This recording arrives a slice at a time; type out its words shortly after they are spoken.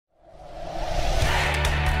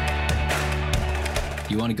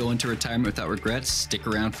You want to go into retirement without regrets? Stick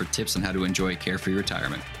around for tips on how to enjoy carefree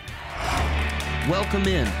retirement. Welcome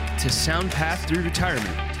in to Sound Path Through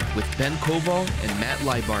Retirement with Ben Koval and Matt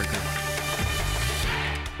Leibarger.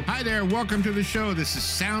 Hi there, welcome to the show. This is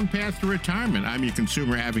Sound Path Through Retirement. I'm your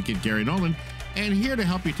consumer advocate, Gary Nolan, and here to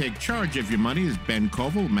help you take charge of your money is Ben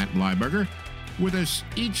Koval, Matt Leibarger, with us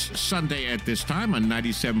each Sunday at this time on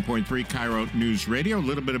 97.3 Cairo News Radio. A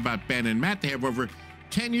little bit about Ben and Matt. They have over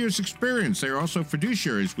 10 years experience. They're also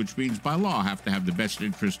fiduciaries, which means by law have to have the best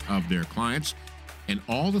interest of their clients. And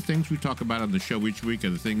all the things we talk about on the show each week are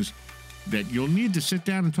the things that you'll need to sit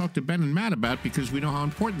down and talk to Ben and Matt about, because we know how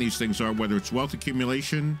important these things are, whether it's wealth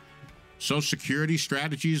accumulation, Social Security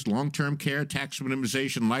strategies, long-term care, tax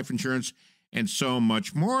minimization, life insurance, and so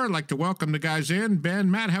much more. I'd like to welcome the guys in.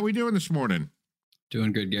 Ben, Matt, how we doing this morning?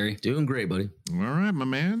 Doing good, Gary. Doing great, buddy. All right, my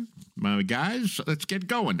man. My guys, let's get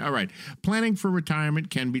going. All right. Planning for retirement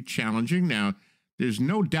can be challenging. Now, there's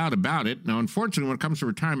no doubt about it. Now, unfortunately, when it comes to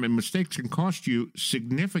retirement, mistakes can cost you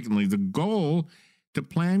significantly. The goal to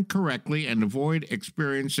plan correctly and avoid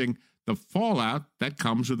experiencing the fallout that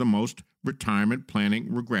comes with the most retirement planning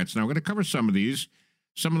regrets. Now, we're going to cover some of those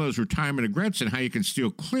retirement regrets, and how you can steer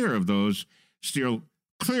clear of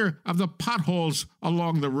the potholes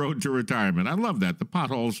along the road to retirement. I love that, the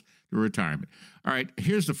potholes to retirement. All right,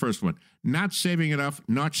 here's the first one. Not saving enough,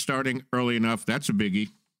 not starting early enough. That's a biggie.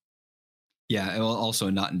 Yeah, also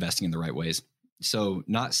not investing in the right ways. So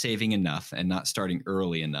not saving enough and not starting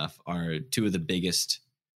early enough are two of the biggest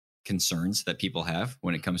concerns that people have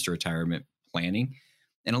when it comes to retirement planning.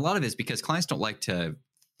 And a lot of it is because clients don't like to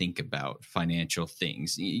think about financial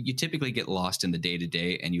things. You typically get lost in the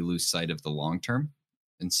day-to-day and you lose sight of the long term.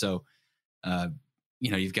 And so,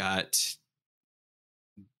 you've got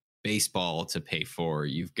baseball to pay for.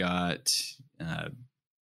 You've got,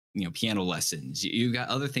 piano lessons. You've got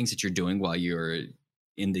other things that you're doing while you're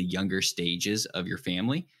in the younger stages of your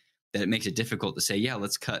family that it makes it difficult to say, yeah,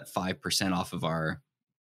 let's cut 5% off of our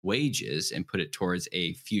wages and put it towards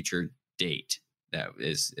a future date that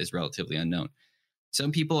is relatively unknown.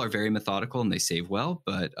 Some people are very methodical and they save well,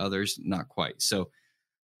 but others not quite. So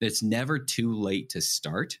it's never too late to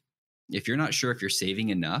start. If you're not sure if you're saving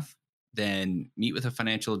enough, then meet with a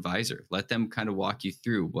financial advisor. Let them kind of walk you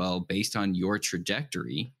through, well, based on your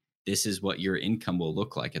trajectory, this is what your income will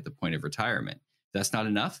look like at the point of retirement. If that's not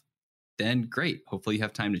enough, then great. Hopefully you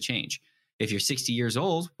have time to change. If you're 60 years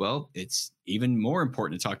old, well, it's even more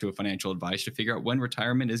important to talk to a financial advisor to figure out when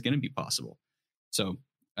retirement is going to be possible. So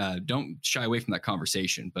don't shy away from that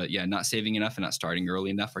conversation. But yeah, not saving enough and not starting early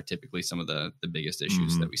enough are typically some of the biggest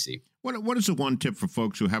issues that we see. What is the one tip for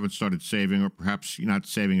folks who haven't started saving, or perhaps you're not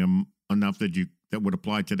saving enough that would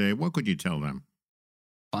apply today? What could you tell them?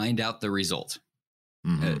 Find out the result.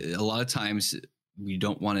 A lot of times we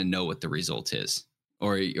don't want to know what the result is,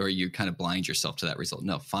 or you kind of blind yourself to that result.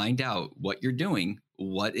 No, find out what you're doing.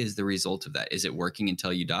 What is the result of that? Is it working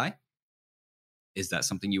until you die? Is that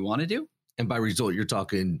something you want to do? And by result, you're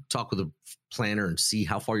talk with a planner and see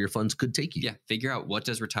how far your funds could take you. Yeah. Figure out, what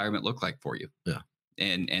does retirement look like for you? Yeah.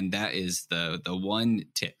 And that is the one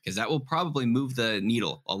tip, because that will probably move the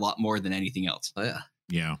needle a lot more than anything else. Oh, yeah.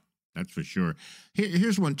 Yeah, that's for sure.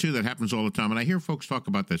 Here's one, too, that happens all the time. And I hear folks talk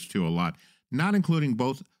about this, too, a lot. Not including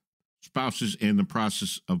both spouses in the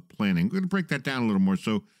process of planning. We're going to break that down a little more.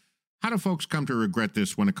 So how do folks come to regret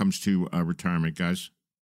this when it comes to retirement, guys?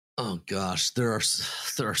 Oh, gosh, there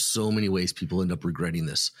are so many ways people end up regretting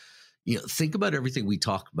this. Think about everything we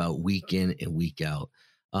talk about week in and week out.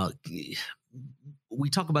 We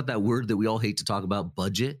talk about that word that we all hate to talk about,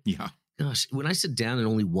 budget. Yeah. Gosh, when I sit down and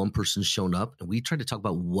only one person's shown up and we try to talk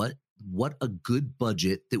about what a good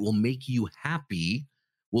budget that will make you happy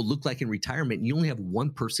will look like in retirement, and you only have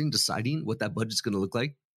one person deciding what that budget's going to look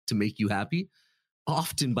like to make you happy,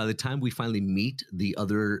 often by the time we finally meet the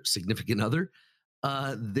other significant other,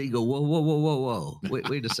 they go, whoa.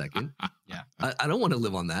 Wait a second. Yeah. I don't want to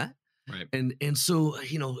live on that. Right. And so,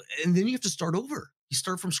 and then you have to start over. You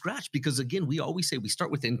start from scratch, because again, we always say we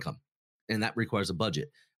start with income, and that requires a budget.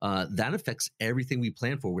 That affects everything we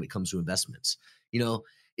plan for when it comes to investments.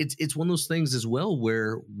 It's one of those things as well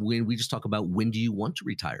where when we just talk about, when do you want to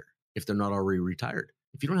retire if they're not already retired?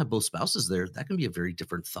 If you don't have both spouses there, that can be a very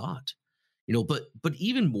different thought. But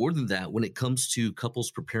even more than that, when it comes to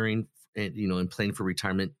couples preparing and planning for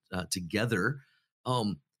retirement together,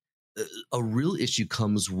 a real issue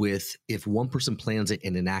comes with if one person plans it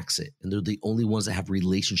and enacts it, and they're the only ones that have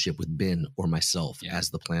relationship with Ben or myself as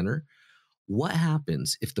the planner. What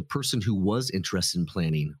happens if the person who was interested in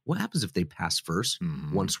planning, what happens if they pass first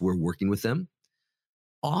once we're working with them?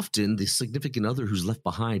 often the significant other who's left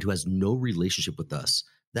behind, who has no relationship with us,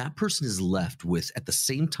 that person is left with, at the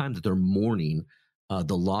same time that they're mourning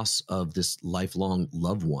the loss of this lifelong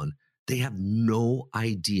loved one, they have no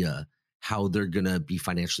idea how they're going to be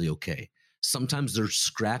financially okay. Sometimes they're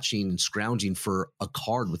scratching and scrounging for a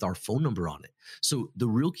card with our phone number on it. So the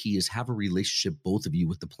real key is have a relationship, both of you,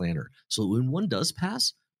 with the planner. So when one does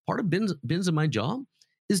pass, part of Ben's and my job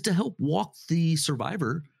is to help walk the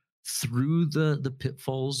survivor through the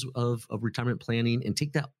pitfalls of retirement planning and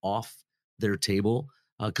take that off their table,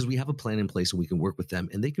 because we have a plan in place and we can work with them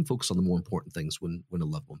and they can focus on the more important things when a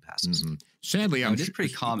loved one passes. Mm-hmm. Sadly, it's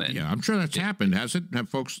pretty common. Yeah, I'm sure that's happened, has it? Have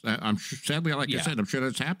folks? I'm sure, sadly, like I said, I'm sure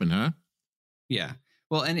that's happened, huh? Yeah.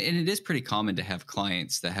 Well, and it is pretty common to have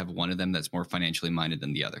clients that have one of them that's more financially minded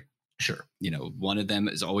than the other. Sure. One of them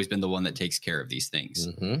has always been the one that takes care of these things.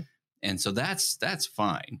 Mm-hmm. And so that's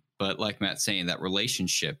fine. But like Matt's saying, that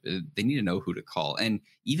relationship, they need to know who to call, and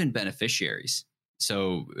even beneficiaries.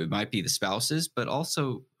 So it might be the spouses, but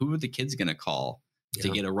also who are the kids going to call to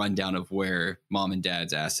get a rundown of where mom and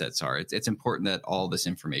dad's assets are. It's important that all this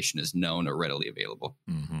information is known or readily available.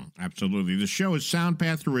 Mm-hmm. Absolutely. The show is Sound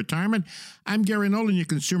Path Through Retirement. I'm Gary Nolan, your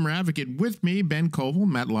consumer advocate. With me, Ben Koval,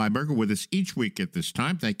 Matt Lieberger, with us each week at this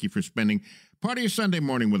time. Thank you for spending part of your Sunday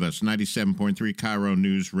morning with us. 97.3 Cairo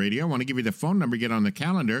News Radio. I want to give you the phone number. Get on the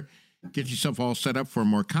calendar. Get yourself all set up for a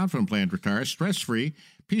more confident plan to retire. Stress-free.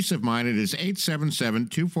 Peace of mind. It is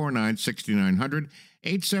 877-249-6900.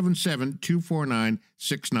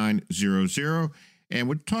 877-249-6900. And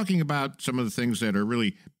we're talking about some of the things that are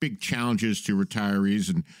really big challenges to retirees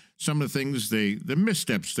and some of the things the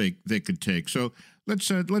missteps they could take. So let's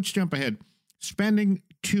jump ahead. Spending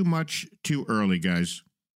too much too early, guys.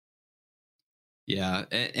 Yeah.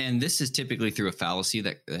 And this is typically through a fallacy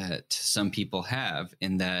that some people have,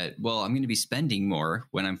 in that, well, I'm going to be spending more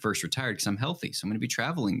when I'm first retired because I'm healthy. So I'm going to be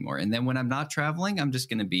traveling more. And then when I'm not traveling, I'm just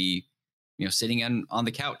going to be sitting on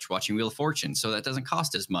the couch watching Wheel of Fortune. So that doesn't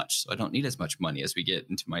cost as much. So I don't need as much money as we get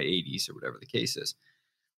into my 80s or whatever the case is.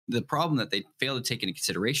 The problem that they fail to take into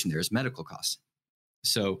consideration there is medical costs.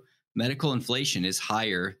 So medical inflation is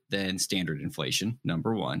higher than standard inflation,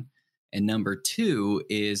 number one. And number two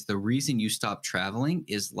is the reason you stop traveling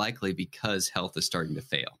is likely because health is starting to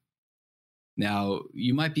fail. Now,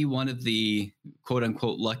 you might be one of the quote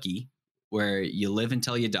unquote lucky where you live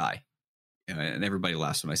until you die. And everybody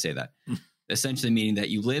laughs when I say that. Essentially meaning that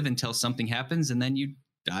you live until something happens and then you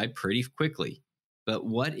die pretty quickly. But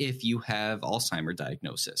what if you have Alzheimer's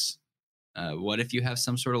diagnosis? What if you have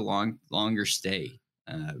some sort of longer stay?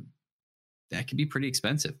 That could be pretty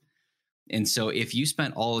expensive. And so if you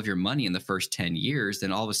spent all of your money in the first 10 years,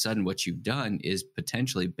 then all of a sudden what you've done is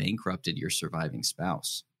potentially bankrupted your surviving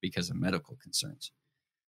spouse because of medical concerns.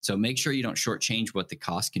 So make sure you don't shortchange what the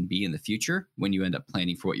cost can be in the future when you end up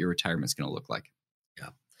planning for what your retirement's going to look like. Yeah.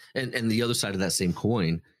 And the other side of that same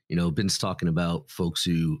coin, Ben's talking about folks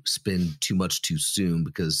who spend too much too soon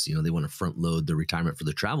because, they want to front load their retirement for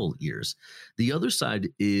their travel years. The other side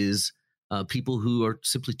is people who are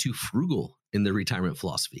simply too frugal in their retirement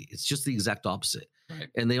philosophy. It's just the exact opposite. Right.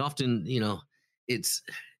 And they often, it's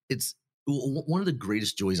one of the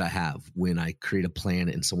greatest joys I have when I create a plan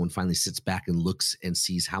and someone finally sits back and looks and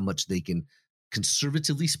sees how much they can,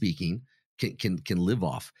 conservatively speaking, can live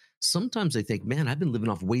off. Sometimes I think, man, I've been living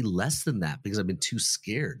off way less than that because I've been too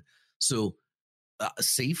scared. So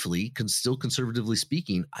safely, still conservatively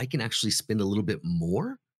speaking, I can actually spend a little bit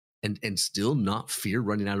more and still not fear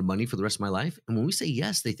running out of money for the rest of my life. And when we say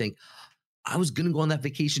yes, they think, I was going to go on that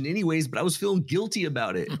vacation anyways, but I was feeling guilty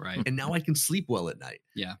about it. Right. And now I can sleep well at night.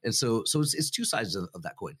 Yeah. And so it's two sides of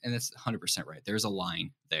that coin. And that's 100% right. There's a line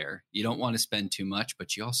there. You don't want to spend too much,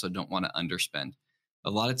 but you also don't want to underspend. A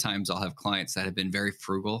lot of times I'll have clients that have been very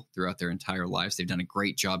frugal throughout their entire lives. They've done a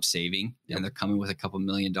great job saving, and they're coming with a couple $1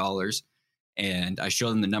 million. And I show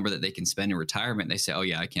them the number that they can spend in retirement. And they say, oh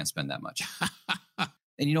yeah, I can't spend that much.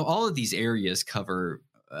 And all of these areas cover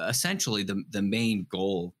essentially the main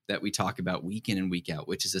goal that we talk about week in and week out,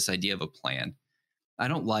 which is this idea of a plan. I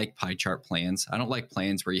don't like pie chart plans. I don't like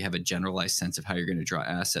plans where you have a generalized sense of how you're going to draw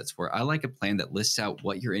assets for. I like a plan that lists out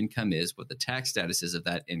what your income is, what the tax status is of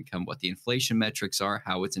that income, what the inflation metrics are,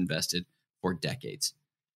 how it's invested for decades.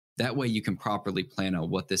 That way you can properly plan on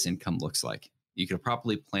what this income looks like. You can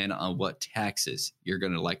properly plan on what taxes you're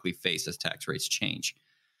going to likely face as tax rates change.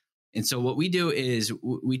 And so what we do is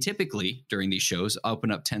we typically, during these shows, open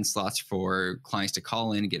up 10 slots for clients to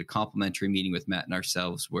call in and get a complimentary meeting with Matt and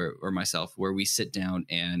ourselves or myself, where we sit down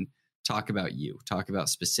and talk about you, talk about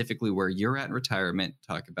specifically where you're at in retirement,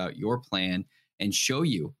 talk about your plan, and show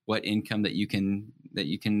you what income that you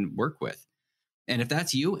can work with. And if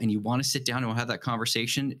that's you and you want to sit down and we'll have that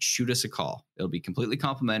conversation, shoot us a call. It'll be completely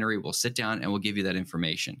complimentary. We'll sit down and we'll give you that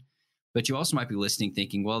information. But you also might be listening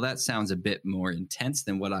thinking, well, that sounds a bit more intense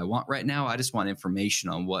than what I want right now. I just want information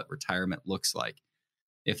on what retirement looks like.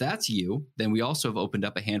 If that's you, then we also have opened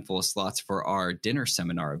up a handful of slots for our dinner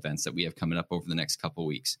seminar events that we have coming up over the next couple of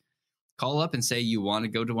weeks. Call up and say you want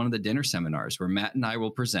to go to one of the dinner seminars where Matt and I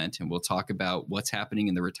will present and we'll talk about what's happening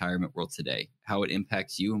in the retirement world today, how it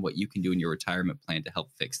impacts you and what you can do in your retirement plan to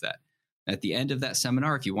help fix that. At the end of that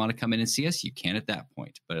seminar, if you want to come in and see us, you can at that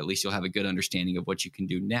point, but at least you'll have a good understanding of what you can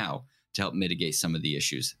do now to help mitigate some of the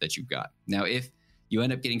issues that you've got. Now, if you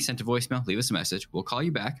end up getting sent to voicemail, leave us a message. We'll call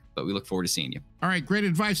you back, but we look forward to seeing you. All right, great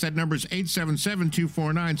advice. That number is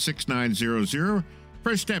 877-249-6900.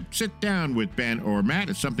 First step, sit down with Ben or Matt.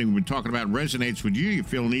 If something we've been talking about resonates with you, you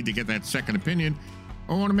feel a need to get that second opinion,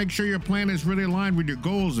 or want to make sure your plan is really aligned with your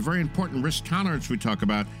goals, the very important risk tolerance we talk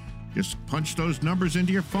about, just punch those numbers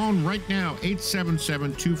into your phone right now,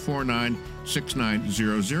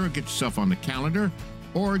 877-249-6900. Get yourself on the calendar,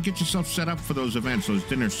 or get yourself set up for those events, those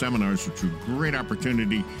dinner seminars, which are a great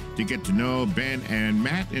opportunity to get to know Ben and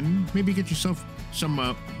Matt and maybe get yourself some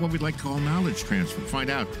what we'd like to call knowledge transfer. Find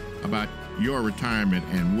out about your retirement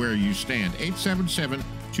and where you stand.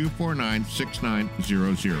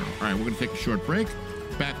 877-249-6900. All right, we're going to take a short break.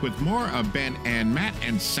 Back with more of Ben and Matt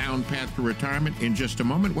and Sound Path to Retirement in just a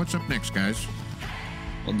moment. What's up next, guys?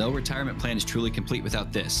 Well, no retirement plan is truly complete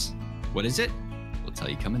without this. What is it? We'll tell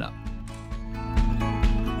you coming up.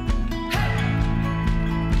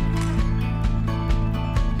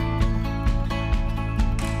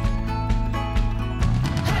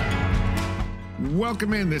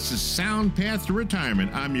 Welcome in. This is Sound Path to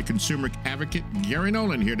Retirement. I'm your consumer advocate, Gary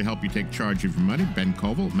Nolan, here to help you take charge of your money. Ben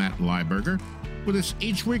Koval, Matt Lieberger, with us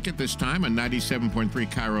each week at this time on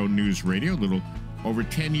 97.3 Cairo News Radio. A little over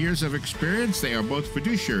 10 years of experience. They are both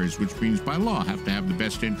fiduciaries, which means by law have to have the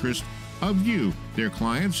best interest of you, their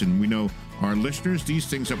clients. And we know our listeners, these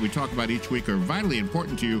things that we talk about each week are vitally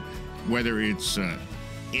important to you, whether it's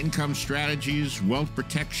income strategies, wealth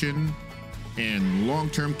protection, and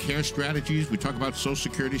long-term care strategies. We talk about Social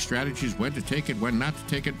Security strategies, when to take it, when not to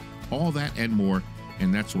take it, all that and more.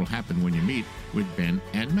 And that's what will happen when you meet with Ben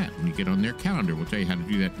and Matt. When you get on their calendar, we'll tell you how to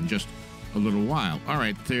do that in just a little while. All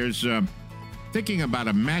right, there's thinking about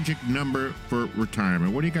a magic number for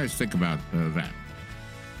retirement. What do you guys think about that?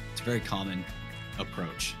 It's a very common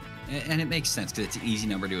approach. And it makes sense because it's an easy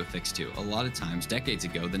number to affix to. A lot of times, decades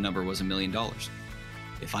ago, the number was $1 million.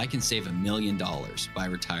 If I can save $1 million by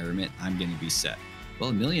retirement, I'm going to be set.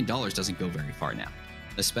 Well, $1 million doesn't go very far now,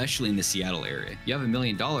 especially in the Seattle area. You have $1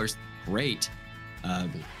 million, great.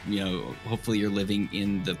 Hopefully you're living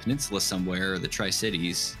in the peninsula somewhere or the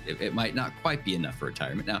Tri-Cities. It might not quite be enough for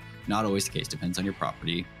retirement. Now, not always the case. Depends on your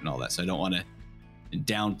property and all that. So I don't want to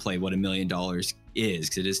downplay what $1 million is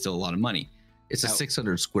because it is still a lot of money. It's a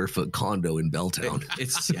 600 square foot condo in Belltown.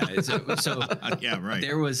 Yeah, right.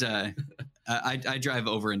 There was I drive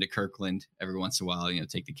over into Kirkland every once in a while,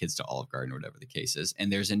 take the kids to Olive Garden or whatever the case is. And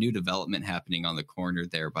there's a new development happening on the corner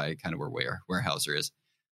there by kind of where Weyerhaeuser is.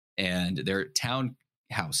 And there are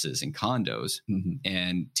townhouses and condos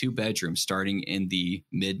and 2 bedrooms starting in the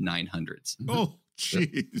mid 900s. Oh,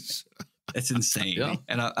 jeez. It's insane. Yeah.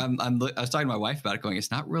 And I was talking to my wife about it going,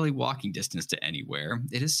 it's not really walking distance to anywhere.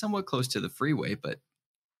 It is somewhat close to the freeway, but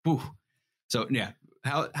whew. So yeah,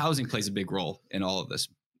 housing plays a big role in all of this.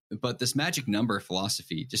 But this magic number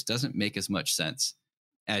philosophy just doesn't make as much sense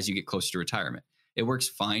as you get closer to retirement. It works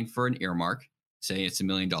fine for an earmark. Say it's $1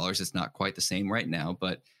 million. It's not quite the same right now,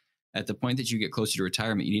 but at the point that you get closer to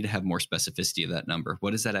retirement, you need to have more specificity of that number.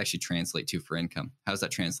 What does that actually translate to for income? How does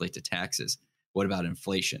that translate to taxes? What about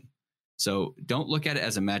inflation? So don't look at it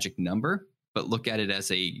as a magic number, but look at it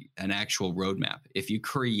as an actual roadmap. If you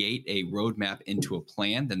create a roadmap into a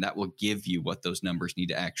plan, then that will give you what those numbers need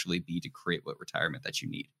to actually be to create what retirement that you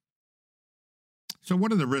need. So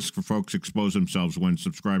what are the risks for folks expose themselves when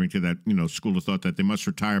subscribing to that, school of thought that they must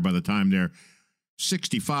retire by the time they're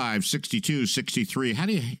 65, 62, 63? How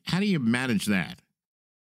do you manage that?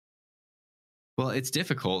 Well, it's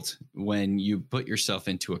difficult when you put yourself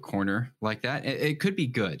into a corner like that. It could be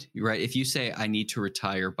good, right? If you say, I need to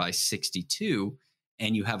retire by 62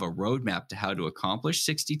 and you have a roadmap to how to accomplish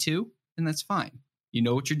 62, then that's fine. You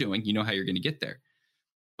know what you're doing. You know how you're going to get there.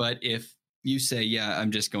 But if you say, yeah,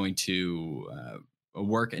 I'm just going to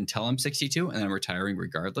work until I'm 62 and I'm retiring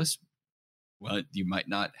regardless, well, you might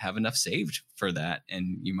not have enough saved for that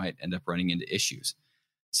and you might end up running into issues.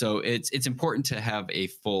 So it's important to have a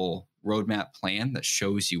full roadmap plan that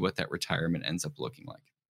shows you what that retirement ends up looking like.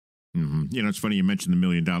 Mm-hmm. It's funny you mentioned the $1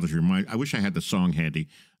 million. I wish I had the song handy.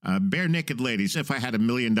 Bare Naked Ladies, If I Had $1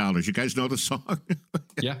 Million. You guys know the song?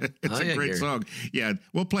 Yeah. It's a great Gary. song. Yeah,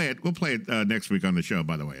 we'll play it. We'll play it next week on the show,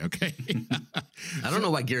 by the way, okay? I don't know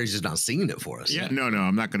why Gary's just not singing it for us. Yeah, no,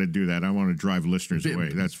 I'm not going to do that. I want to drive listeners away,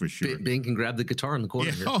 that's for sure. Bing can grab the guitar in the corner.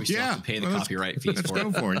 Yeah. Here. Oh, We still have to pay the copyright fees Let's for go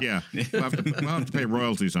it. for it, yeah. We'll have to pay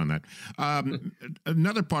royalties on that.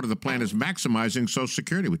 Another part of the plan is maximizing Social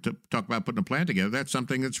Security. We talk about putting a plan together. That's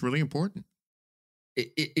something that's really important.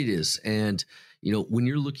 It is. And, when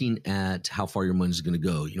you're looking at how far your money is going to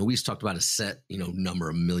go, we just talked about a set, number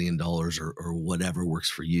of $1 million or whatever works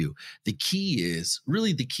for you. The key is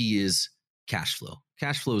cash flow.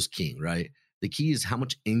 Cash flow is king, right? The key is how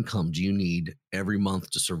much income do you need every month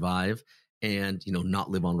to survive and, not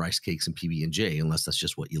live on rice cakes and PB&J unless that's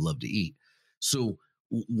just what you love to eat. So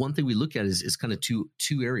one thing we look at is kind of two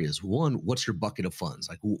areas. One, what's your bucket of funds?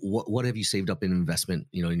 Like what have you saved up in investment,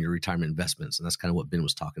 in your retirement investments? And that's kind of what Ben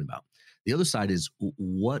was talking about. The other side is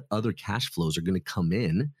what other cash flows are going to come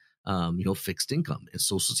in, fixed income, and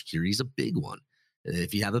Social Security is a big one.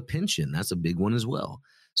 If you have a pension, that's a big one as well.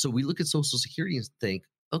 So we look at Social Security and think,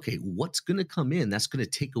 okay, what's going to come in that's going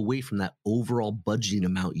to take away from that overall budgeting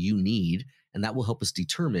amount you need, and that will help us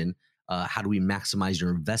determine how do we maximize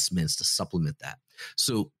your investments to supplement that.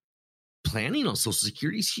 So planning on Social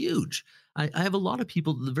Security is huge. I have a lot of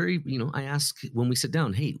people, I ask when we sit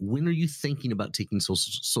down, hey, when are you thinking about taking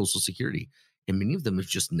Social Security? And many of them have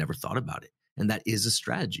just never thought about it. And that is a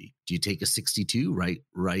strategy. Do you take a 62 right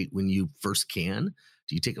when you first can?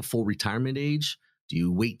 Do you take a full retirement age? Do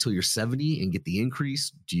you wait till you're 70 and get the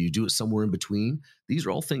increase? Do you do it somewhere in between? These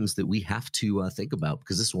are all things that we have to think about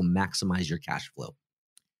because this will maximize your cash flow.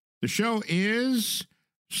 The show is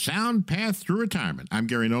Sound Path Through Retirement. I'm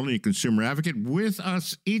Gary Nolan, your consumer advocate. With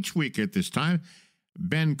us each week at this time,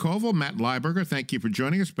 Ben Koval, Matt Lieberger. Thank you for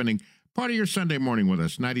joining us, spending part of your Sunday morning with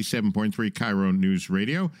us. 97.3 Cairo News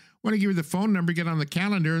Radio. Want to give you the phone number, get on the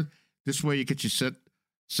calendar. This way you get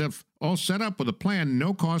yourself all set up with a plan,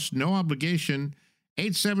 no cost, no obligation.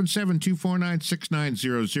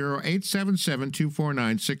 877-249-6900,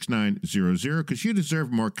 877-249-6900, because you deserve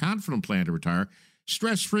a more confident plan to retire.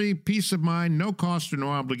 Stress-free, peace of mind, no cost or no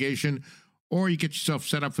obligation, or you get yourself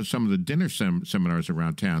set up for some of the dinner seminars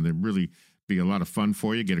around town. They'd really be a lot of fun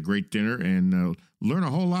for you. Get a great dinner and learn a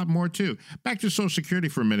whole lot more, too. Back to Social Security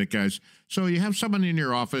for a minute, guys. So you have someone in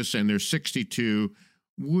your office and they're 62.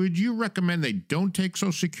 Would you recommend they don't take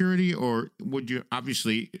Social Security, or would you,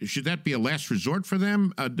 obviously, should that be a last resort for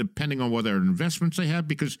them, depending on what investments they have?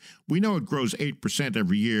 Because we know it grows 8%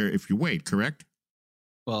 every year if you wait, correct?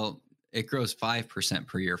 Well, it grows 5%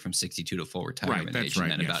 per year from 62 to full retirement age,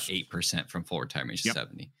 and then about 8% from full retirement age to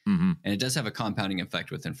 70. Mm-hmm. And it does have a compounding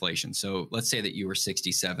effect with inflation. So let's say that you were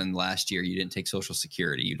 67 last year, you didn't take Social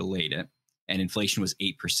Security, you delayed it, and inflation was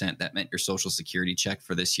 8%. That meant your Social Security check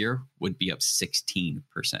for this year would be up 16%.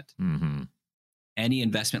 Mm-hmm. Any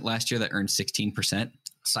investment last year that earned 16%?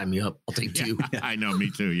 Sign me up. I'll take two. Yeah, I know,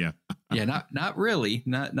 me too, yeah. Yeah, not really.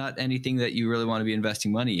 Not anything that you really want to be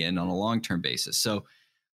investing money in on a long-term basis. So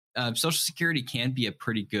Social Security can be a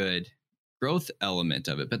pretty good growth element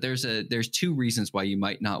of it, but there's two reasons why you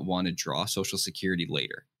might not want to draw Social Security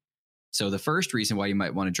later. So the first reason why you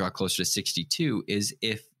might want to draw closer to 62 is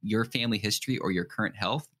if your family history or your current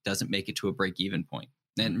health doesn't make it to a break-even point.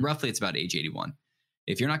 And roughly it's about age 81.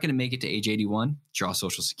 If you're not going to make it to age 81, draw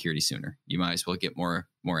Social Security sooner. You might as well get more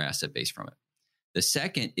asset base from it. The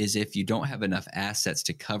second is if you don't have enough assets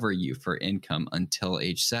to cover you for income until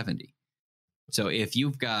age 70. So if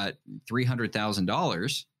you've got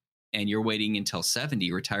 $300,000 and you're waiting until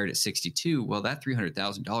 70, retired at 62, well, that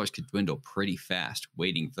 $300,000 could dwindle pretty fast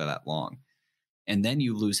waiting for that long. And then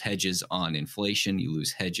you lose hedges on inflation. You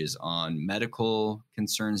lose hedges on medical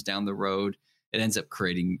concerns down the road. It ends up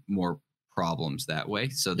creating more problems that way.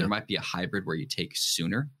 So there might be a hybrid where you take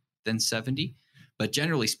sooner than 70. But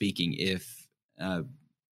generally speaking, if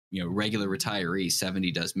regular retiree, 70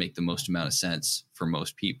 does make the most amount of sense for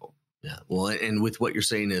most people. Yeah. Well, and with what you're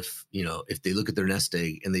saying, if they look at their nest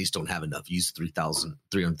egg and they just don't have enough, use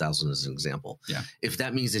 300,000 as an example. Yeah. If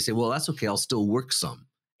that means they say, well, that's okay, I'll still work some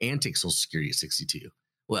and take Social Security at 62.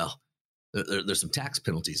 Well, there's some tax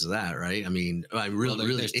penalties of that, right? I mean,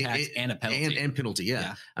 there's tax and a penalty. And penalty,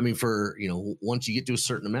 yeah. I mean, for, once you get to a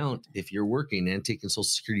certain amount, if you're working and taking Social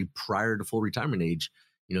Security prior to full retirement age,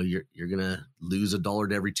 you're going to lose $1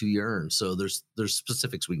 to every 2 you earn. So there's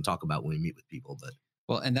specifics we can talk about when we meet with people, but.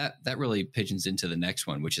 Well, and that really pigeons into the next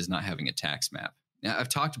one, which is not having a tax map. Now, I've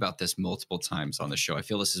talked about this multiple times on the show. I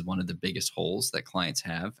feel this is one of the biggest holes that clients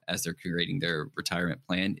have as they're creating their retirement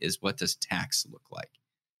plan is what does tax look like?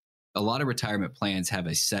 a lot of retirement plans have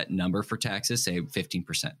a set number for taxes, say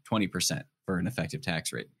 15%, 20% for an effective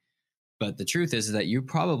tax rate. But the truth is that you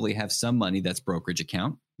probably have some money that's brokerage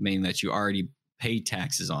account, meaning that you already pay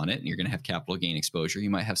taxes on it and you're going to have capital gain exposure. You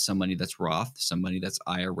might have some money that's Roth, some money that's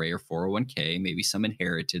IRA or 401k, maybe some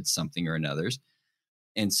inherited something or another's.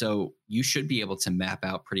 And so you should be able to map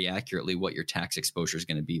out pretty accurately what your tax exposure is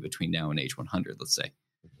going to be between now and age 100, let's say.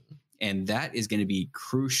 And that is going to be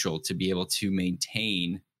crucial to be able to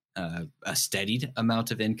maintain a steadied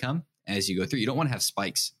amount of income as you go through. You don't want to have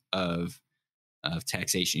spikes of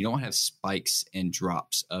taxation. You don't want to have spikes and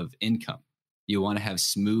drops of income. You want to have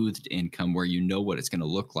smoothed income where you know what it's going to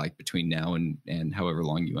look like between now and however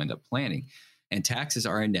long you end up planning. And taxes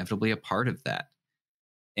are inevitably a part of that.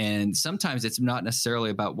 And sometimes it's not necessarily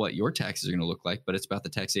about what your taxes are going to look like, but it's about the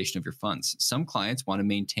taxation of your funds. Some clients want to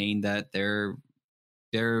maintain that their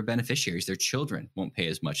beneficiaries, their children, won't pay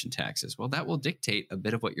as much in taxes. Well, that will dictate a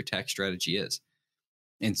bit of what your tax strategy is.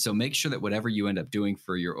 And so make sure that whatever you end up doing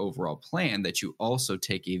for your overall plan, that you also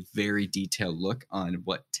take a very detailed look on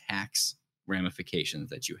what tax ramifications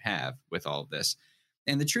that you have with all of this.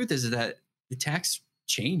 And the truth is that the tax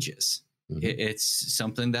changes. It's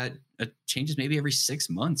something that changes maybe every 6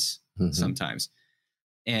 months sometimes.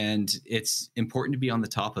 And it's important to be on the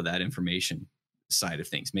top of that information side of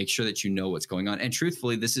things. Make sure that you know what's going on. And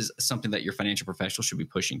truthfully, this is something that your financial professional should be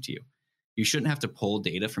pushing to you. You shouldn't have to pull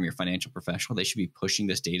data from your financial professional. They should be pushing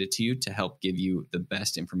this data to you to help give you the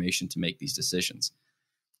best information to make these decisions.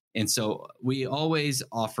 And so we always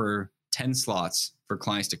offer 10 slots for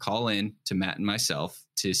clients to call in to Matt and myself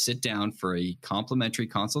to sit down for a complimentary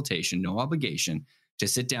consultation, no obligation, to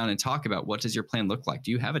sit down and talk about what does your plan look like?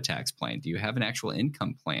 Do you have a tax plan? Do you have an actual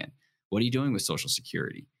income plan? What are you doing with Social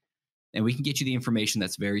Security? And we can get you the information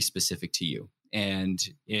that's very specific to you. And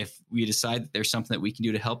if we decide that there's something that we can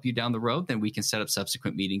do to help you down the road, then we can set up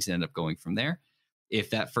subsequent meetings and end up going from there. If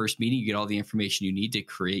that first meeting, you get all the information you need to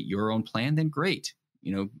create your own plan, then great.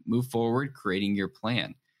 Move forward, creating your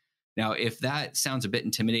plan. Now, if that sounds a bit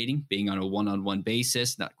intimidating, being on a one-on-one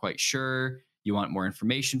basis, not quite sure, you want more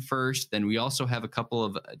information first, then we also have a couple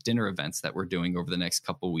of dinner events that we're doing over the next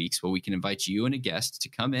couple of weeks where we can invite you and a guest to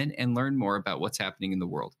come in and learn more about what's happening in the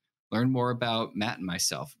world. Learn more about Matt and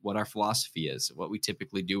myself, what our philosophy is, what we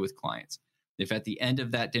typically do with clients. If at the end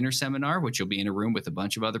of that dinner seminar, which you'll be in a room with a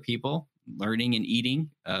bunch of other people, learning and eating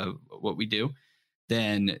what we do,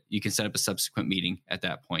 then you can set up a subsequent meeting at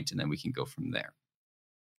that point, and then we can go from there.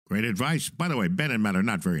 Great advice. By the way, Ben and Matt are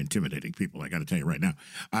not very intimidating people, I got to tell you right now.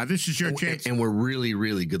 This is your chance. And we're really,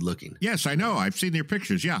 really good looking. Yes, I know. I've seen your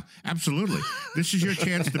pictures. Yeah, absolutely. This is your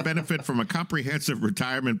chance to benefit from a comprehensive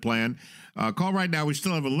retirement plan. Call right now. We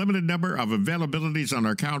still have a limited number of availabilities on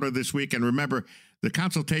our calendar this week. And remember, the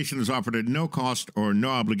consultation is offered at no cost or no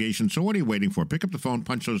obligation. So what are you waiting for? Pick up the phone,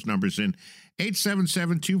 punch those numbers in.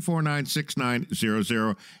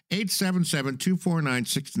 877-249-6900,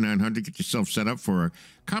 877-249-6900. Get yourself set up for a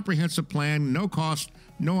comprehensive plan, no cost,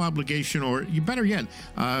 no obligation, or you better yet,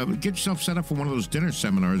 get yourself set up for one of those dinner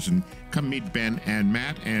seminars and come meet Ben and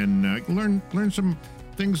Matt and learn some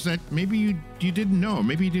things that maybe you didn't know,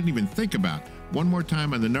 maybe you didn't even think about. One more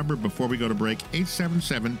time on the number before we go to break,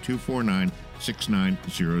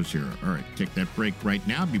 877-249-6900. All right, take that break right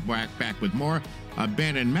now. Be back with more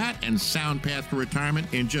Ben and Matt and Sound Path to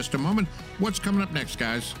Retirement in just a moment. What's coming up next,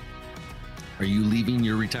 guys? Are you leaving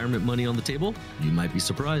your retirement money on the table? You might be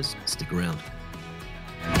surprised. Stick around.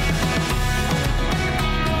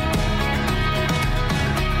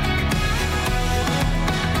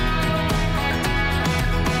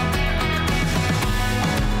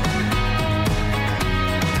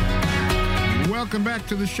 Welcome back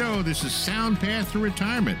to the show. This is Sound Path to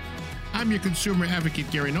Retirement. I'm your consumer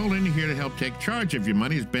advocate, Gary Nolan, here to help take charge of your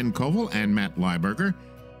money is Ben Koval and Matt Lieberger.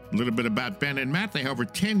 A little bit about Ben and Matt. They have over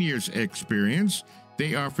 10 years experience.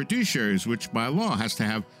 They are fiduciaries, which by law has to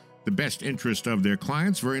have the best interest of their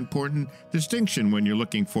clients. Very important distinction when you're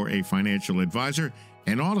looking for a financial advisor.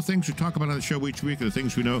 And all the things we talk about on the show each week are the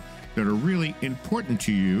things we know that are really important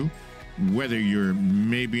to you, whether you're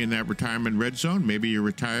maybe in that retirement red zone, maybe you're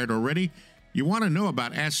retired already. You want to know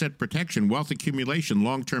about asset protection, wealth accumulation,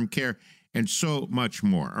 long-term care, and so much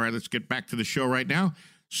more. All right, let's get back to the show right now.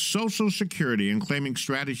 Social Security and claiming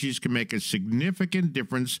strategies can make a significant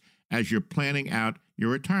difference as you're planning out your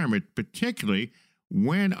retirement, particularly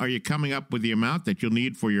when are you coming up with the amount that you'll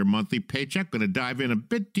need for your monthly paycheck. Going to dive in a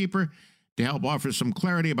bit deeper to help offer some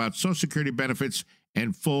clarity about Social Security benefits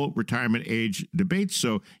and full retirement age debates.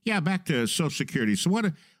 So, yeah, back to Social Security. So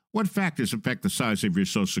what factors affect the size of your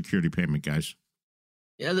Social Security payment, guys?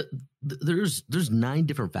 Yeah, there's 9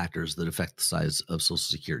 different factors that affect the size of Social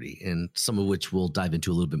Security, and some of which we'll dive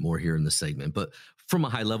into a little bit more here in this segment. But from a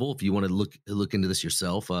high level, if you want to look into this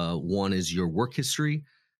yourself, one is your work history.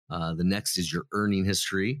 The next is your earning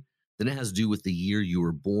history. Then it has to do with the year you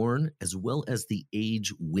were born, as well as the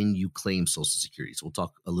age when you claim Social Security. So we'll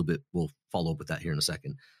talk a little bit. We'll follow up with that here in a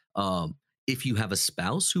second. If you have a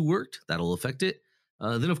spouse who worked, that'll affect it.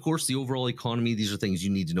 Then, of course, the overall economy. These are things you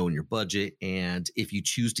need to know in your budget. And if you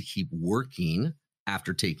choose to keep working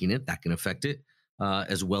after taking it, that can affect it,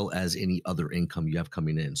 as well as any other income you have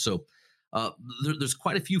coming in. So there's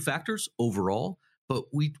quite a few factors overall, but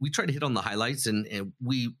we try to hit on the highlights. And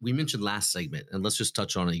we mentioned last segment, and let's just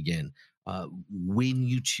touch on it again. When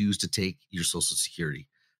you choose to take your Social Security,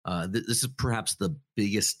 this is perhaps the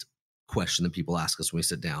biggest question that people ask us when we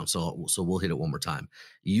sit down. So we'll hit it one more time.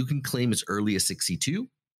 You can claim as early as 62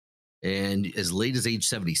 and as late as age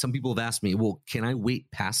 70. Some people have asked me, well, can I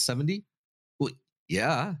wait past 70? Well,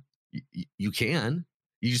 yeah, you can.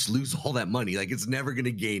 You just lose all that money. Like, it's never going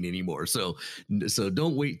to gain anymore. So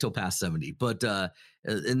don't wait till past 70. But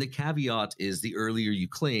and the caveat is, the earlier you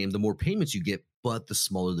claim, the more payments you get, but the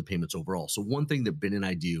smaller the payments overall. So one thing that Ben and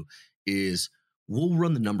I do is we'll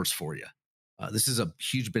run the numbers for you. This is a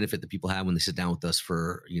huge benefit that people have when they sit down with us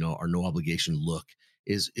for, our no obligation look.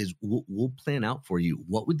 Is we'll plan out for you,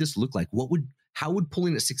 what would this look like? How would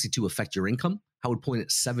pulling at 62 affect your income? How would pulling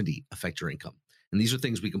at 70 affect your income? And these are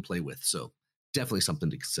things we can play with. So definitely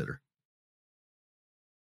something to consider.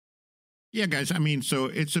 Yeah, guys. I mean, so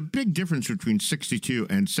it's a big difference between 62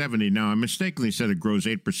 and 70. Now, I mistakenly said it grows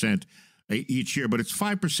 8% each year, but it's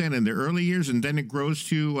 5% in the early years, and then it grows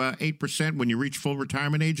to 8% when you reach full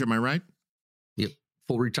retirement age. Am I right? Yep.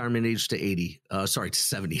 Full retirement age to 80. To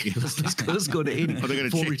 70. let's go to 80.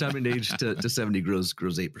 Full retirement age to 70 grows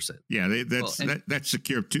 8%. Yeah, that's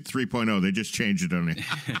Secure 3.0. They just changed it on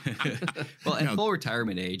it. Well, and full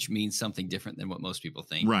retirement age means something different than what most people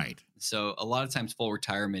think. Right. So a lot of times full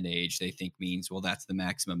retirement age, they think means, well, that's the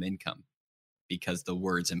maximum income, because the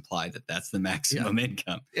words imply that that's the maximum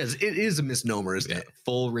income. Yes, it is a misnomer, isn't it?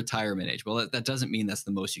 Full retirement age. Well, that doesn't mean that's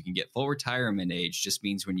the most you can get. Full retirement age just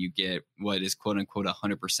means when you get what is quote unquote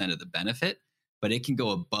 100% of the benefit, but it can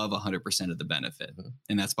go above 100% of the benefit. Mm-hmm.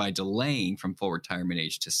 And that's by delaying from full retirement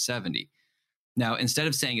age to 70. Now, instead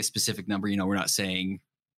of saying a specific number, we're not saying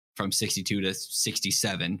from 62 to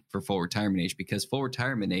 67 for full retirement age, because full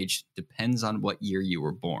retirement age depends on what year you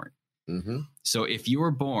were born. Mm-hmm. So if you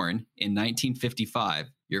were born in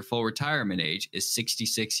 1955, your full retirement age is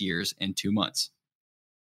 66 years and 2 months.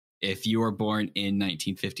 If you were born in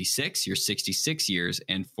 1956, you're 66 years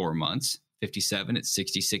and 4 months. 57, it's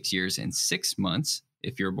 66 years and 6 months.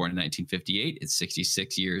 If you were born in 1958, it's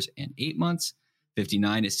 66 years and 8 months.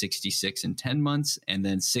 59 is 66 and 10 months. And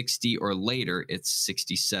then 60 or later, it's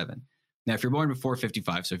 67. Now, if you're born before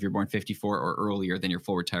 55, so if you're born 54 or earlier, then your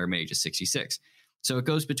full retirement age is 66. So it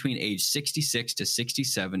goes between age 66 to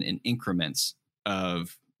 67 in increments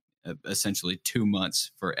of essentially 2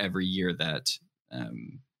 months for every year that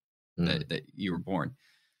that you were born.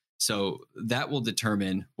 So that will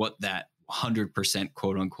determine what that 100%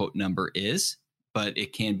 quote unquote number is, but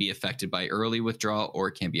it can be affected by early withdrawal or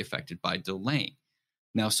it can be affected by delaying.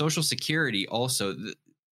 Now, Social Security also,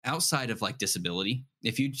 outside of like disability,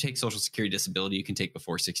 if you take Social Security disability, you can take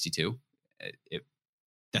before 62.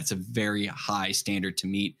 That's a very high standard to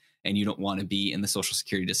meet, and you don't want to be in the Social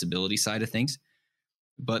Security disability side of things.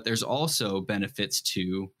 But there's also benefits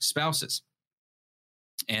to spouses.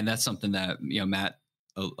 And that's something that, Matt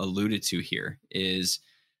alluded to here is,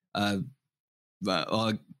 I'll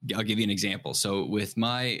give you an example. So with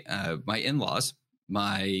my in-laws,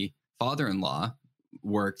 my father-in-law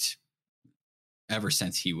worked ever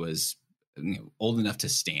since he was old enough to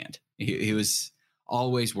stand. He was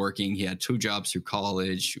always working. He had 2 jobs through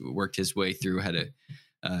college, worked his way through, had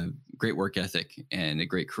a great work ethic and a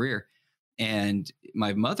great career. And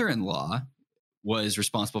my mother-in-law was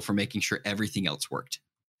responsible for making sure everything else worked.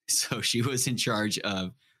 So she was in charge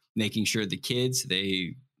of making sure the kids,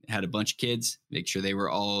 they had a bunch of kids, make sure they were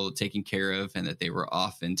all taken care of and that they were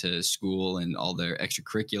off into school and all their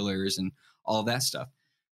extracurriculars and all that stuff.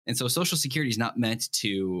 And so Social Security is not meant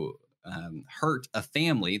to hurt a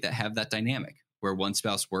family that have that dynamic, where one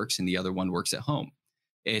spouse works and the other one works at home.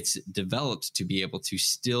 It's developed to be able to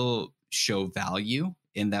still show value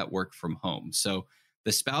in that work from home. So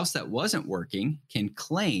the spouse that wasn't working can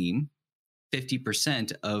claim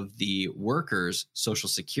 50% of the worker's Social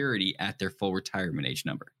Security at their full retirement age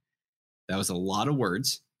number. That was a lot of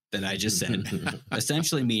words that I just said.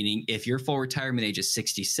 Essentially meaning if your full retirement age is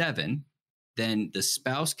 67, then the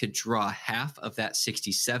spouse could draw half of that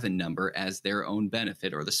 67 number as their own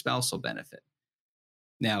benefit or the spousal benefit.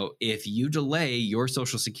 Now, if you delay your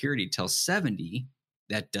Social Security till 70,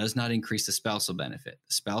 that does not increase the spousal benefit.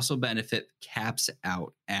 The spousal benefit caps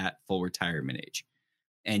out at full retirement age.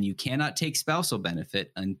 And you cannot take spousal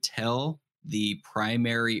benefit until the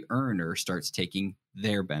primary earner starts taking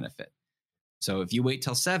their benefit. So if you wait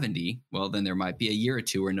till 70, well, then there might be a year or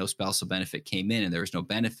two where no spousal benefit came in and there was no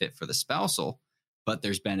benefit for the spousal, but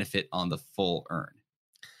there's benefit on the full earn.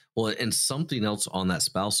 Well, and something else on that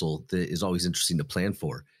spousal that is always interesting to plan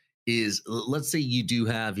for is, let's say you do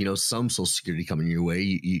have, some Social Security coming your way.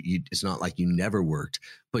 You it's not like you never worked,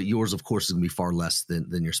 but yours, of course, is going to be far less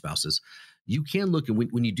than your spouse's. You can look, and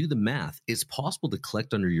when you do the math, it's possible to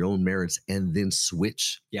collect under your own merits and then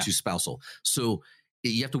switch to spousal. So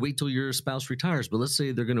you have to wait till your spouse retires, but let's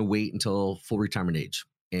say they're going to wait until full retirement age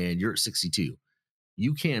and you're at 62.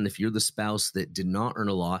 You can, if you're the spouse that did not earn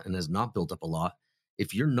a lot and has not built up a lot,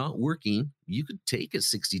 if you're not working, you could take at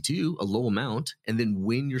 62 a low amount, and then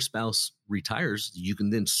when your spouse retires, you can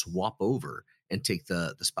then swap over and take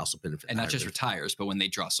the spousal benefit. And not just retires, but when they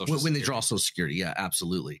draw Social Security. When they draw Social Security, yeah,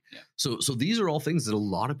 absolutely. Yeah. So these are all things that a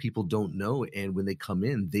lot of people don't know, and when they come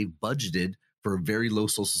in, they've budgeted for a very low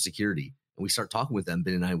Social Security. And we start talking with them,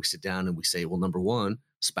 Ben and I, we sit down and we say, well, number one,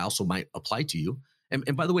 spousal might apply to you.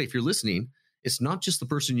 And by the way, if you're listening, it's not just the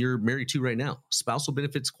person you're married to right now. Spousal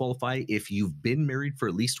benefits qualify if you've been married for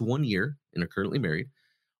at least 1 year and are currently married.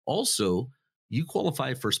 Also, you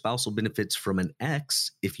qualify for spousal benefits from an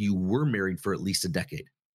ex if you were married for at least a decade.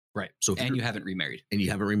 Right. So and you haven't remarried. And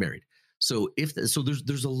you haven't remarried. So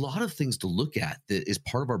there's a lot of things to look at that is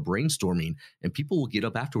part of our brainstorming, and people will get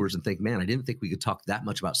up afterwards and think, man, I didn't think we could talk that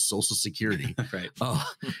much about Social Security. Right. But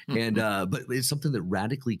it's something that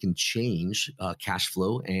radically can change cash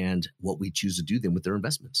flow and what we choose to do then with their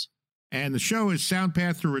investments. And the show is Sound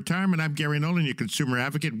Path Through Retirement. I'm Gary Nolan, your consumer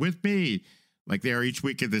advocate. With me, like they are each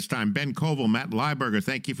week at this time, Ben Koval, Matt Lieberger.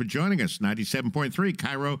 Thank you for joining us. 97.3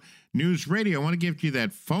 Cairo News Radio. I want to give you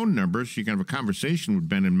that phone number so you can have a conversation with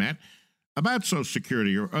Ben and Matt about Social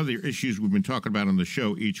Security or other issues we've been talking about on the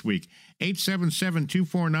show each week.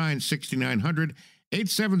 877-249-6900,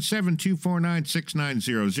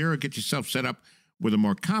 877-249-6900. Get yourself set up with a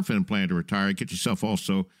more confident plan to retire. Get yourself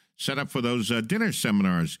also set up for those dinner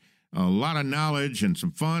seminars. A lot of knowledge and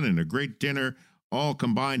some fun and a great dinner all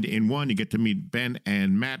combined in one. You get to meet Ben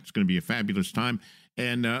and Matt. It's going to be a fabulous time.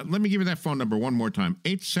 And let me give you that phone number one more time,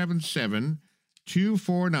 877-249-6900,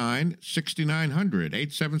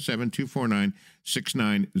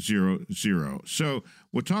 877-249-6900. So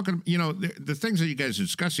we're talking, the things that you guys are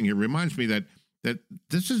discussing here reminds me that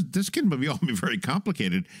this can all be very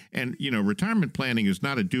complicated. And, retirement planning is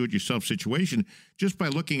not a do-it-yourself situation just by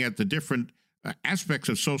looking at the different aspects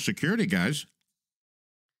of Social Security, guys.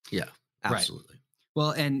 Yeah, absolutely. Right.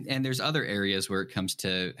 Well, and there's other areas where it comes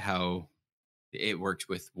to how it works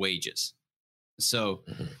with wages. So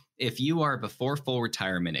if you are before full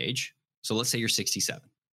retirement age, so let's say you're 67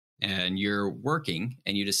 and you're working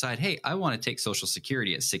and you decide, hey, I want to take Social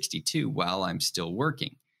Security at 62 while I'm still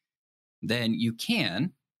working, then you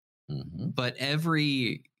can, but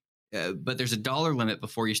but there's a dollar limit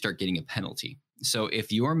before you start getting a penalty. So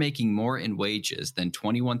if you're making more in wages than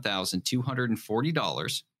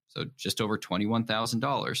 $21,240, so just over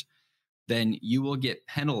 $21,000, then you will get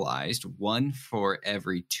penalized one for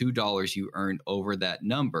every $2 you earn over that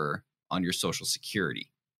number on your Social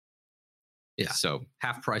Security. Yeah. So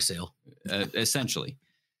half price sale, essentially.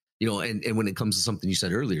 And when it comes to something you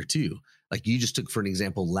said earlier too, like you just took for an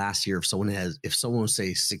example last year, if someone was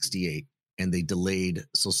say 68 and they delayed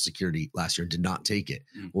Social Security last year and did not take it,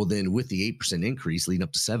 well, then with the 8% increase leading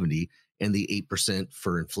up to 70 and the 8%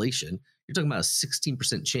 for inflation, you're talking about a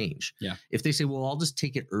 16% change. Yeah. If they say, well, I'll just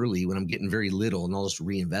take it early when I'm getting very little and I'll just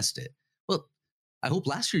reinvest it. Well, I hope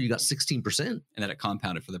last year you got 16%. And then it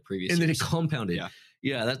compounded for the previous years. And then it compounded. Yeah.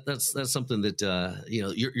 Yeah, that's something that,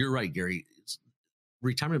 you're right, Gary.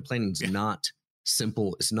 Retirement planning is not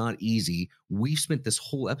simple. It's not easy. We've spent this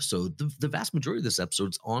whole episode, the vast majority of this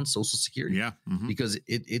episode is on Social Security. Yeah. Because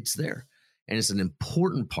it's there. And it's an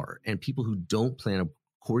important part. And people who don't plan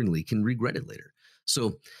accordingly can regret it later.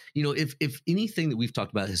 So, if anything that we've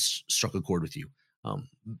talked about has struck a chord with you,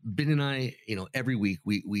 Ben and I, every week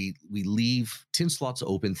we leave 10 slots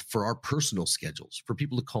open for our personal schedules for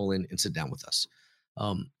people to call in and sit down with us.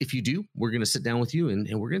 If you do, we're going to sit down with you and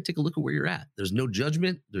we're going to take a look at where you're at. There's no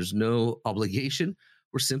judgment. There's no obligation.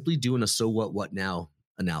 We're simply doing a so what now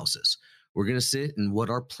analysis. We're going to sit and what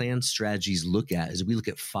our plan strategies look at is we look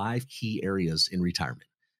at 5 key areas in retirement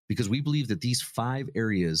because we believe that these 5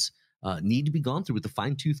 areas need to be gone through with a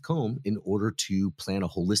fine-tooth comb in order to plan a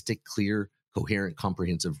holistic, clear, coherent,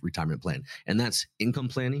 comprehensive retirement plan. And that's income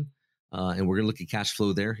planning. And we're going to look at cash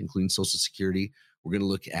flow there, including Social Security. We're going to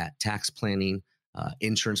look at tax planning,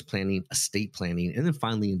 insurance planning, estate planning, and then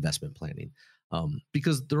finally investment planning.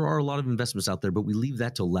 Because there are a lot of investments out there, but we leave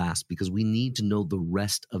that to last because we need to know the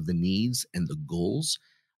rest of the needs and the goals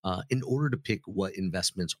in order to pick what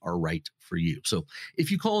investments are right for you. So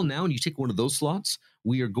if you call now and you take one of those slots,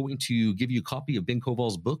 we are going to give you a copy of Ben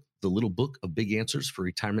Koval's book, The Little Book of Big Answers for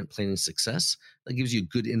Retirement Planning Success. That gives you a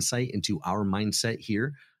good insight into our mindset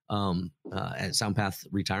here at SoundPath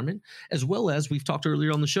Retirement, as well as we've talked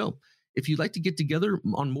earlier on the show. If you'd like to get together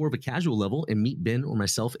on more of a casual level and meet Ben or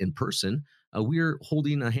myself in person, we're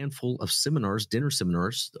holding a handful of seminars, dinner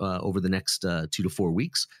seminars, over the next 2 to 4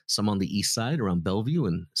 weeks, some on the east side around Bellevue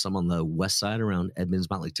and some on the west side around Edmonds,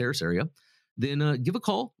 Mountlake Terrace area. Then give a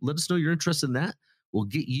call. Let us know you're interested in that. We'll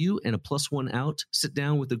get you and a +1 out, sit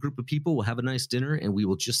down with a group of people. We'll have a nice dinner, and we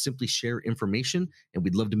will just simply share information, and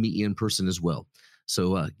we'd love to meet you in person as well.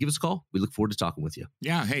 So give us a call. We look forward to talking with you.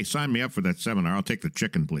 Yeah, hey, sign me up for that seminar. I'll take the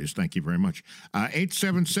chicken, please. Thank you very much.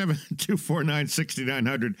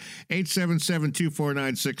 877-249-6900,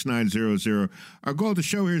 877-249-6900. Our goal of the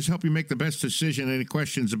show here is help you make the best decision. Any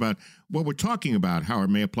questions about what we're talking about, how it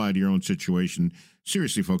may apply to your own situation?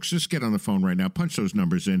 Seriously, folks, just get on the phone right now. Punch those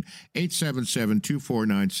numbers in,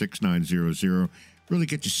 877-249-6900. Really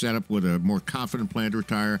get you set up with a more confident plan to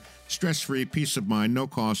retire, stress-free, peace of mind, no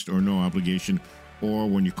cost or no obligation. Or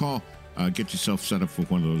when you call, get yourself set up for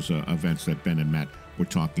one of those events that Ben and Matt were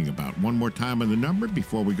talking about. One more time on the number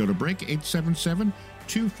before we go to break,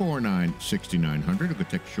 877-249-6900. We're going to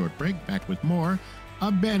take a short break. Back with more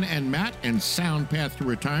of Ben and Matt and Sound Path to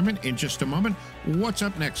Retirement in just a moment. What's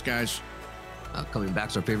up next, guys? Coming back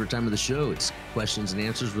to our favorite time of the show, it's questions and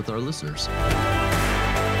answers with our listeners.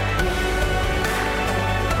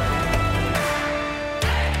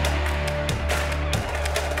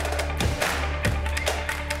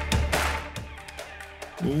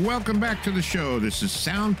 Welcome back to the show. This is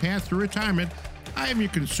Sound Path to Retirement. I am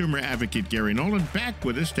your consumer advocate, Gary Nolan. Back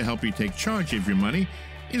with us to help you take charge of your money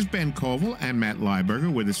is Ben Koval and Matt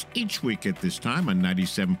Lieberger with us each week at this time on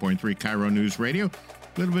 97.3 Cairo News Radio. A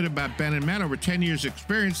little bit about Ben and Matt. Over 10 years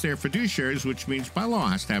experience, they're fiduciaries, which means by law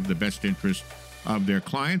has to have the best interest of their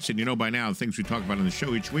clients. And you know by now, the things we talk about on the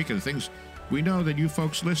show each week are the things we know that you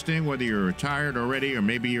folks listening, whether you're retired already or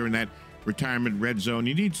maybe you're in that retirement red zone,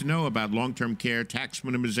 you need to know about long-term care, tax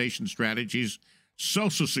minimization strategies,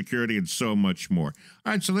 Social Security, and so much more.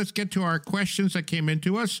 All right, so let's get to our questions that came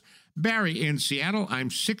into us. Barry in Seattle,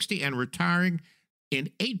 I'm 60 and retiring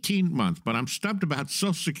in 18 months, but I'm stumped about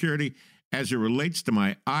Social Security as it relates to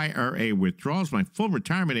my IRA withdrawals. My full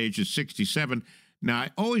retirement age is 67. Now,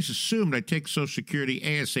 I always assumed I'd take Social Security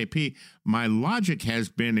ASAP. My logic has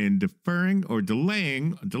been in deferring or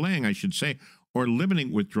delaying, I should say, or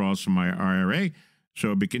limiting withdrawals from my IRA, so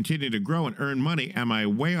it'll be continuing to grow and earn money. Am I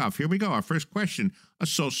way off? Here we go. Our first question, a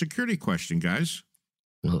Social Security question, guys.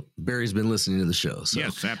 Well, Barry's been listening to the show. So,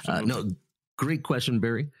 yes, absolutely. No, great question,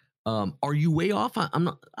 Barry. Are you way off? I'm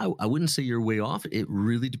not. I wouldn't say you're way off. It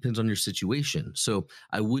really depends on your situation. So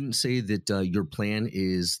I wouldn't say that your plan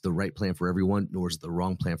is the right plan for everyone, nor is it the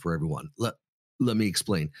wrong plan for everyone. Let me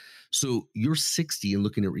explain. So you're 60 and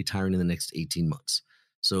looking at retiring in the next 18 months.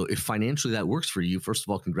 So if financially that works for you, first of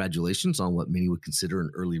all, congratulations on what many would consider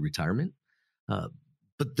an early retirement.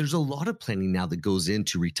 But there's a lot of planning now that goes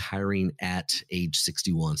into retiring at age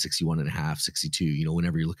 61, 61 and a half, 62,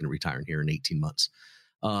 whenever you're looking at retiring here in 18 months.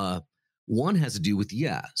 One has to do with,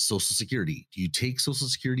 Social Security. Do you take Social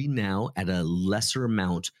Security now at a lesser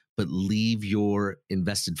amount, but leave your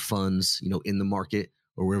invested funds, in the market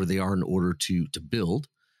or wherever they are in order to build?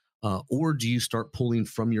 Or do you start pulling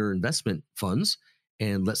from your investment funds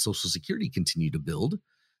and let Social Security continue to build?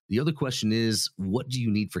 The other question is, what do you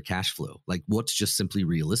need for cash flow? Like, what's just simply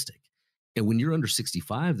realistic? And when you're under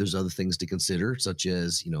 65, there's other things to consider, such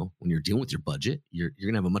as, when you're dealing with your budget, you're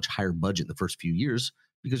going to have a much higher budget in the first few years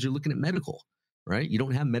because you're looking at medical, right? You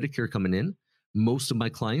don't have Medicare coming in. Most of my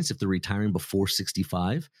clients, if they're retiring before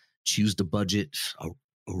 65, choose to budget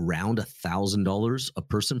around $1,000 a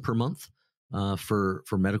person per month for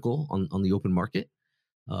medical on the open market.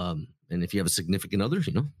 And if you have a significant other,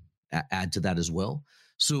 add to that as well.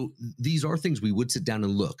 So these are things we would sit down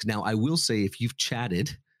and look. Now, I will say, if you've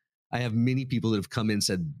chatted, I have many people that have come in and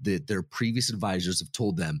said that their previous advisors have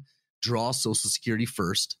told them, draw Social Security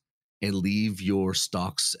first and leave your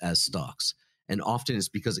stocks as stocks. And often it's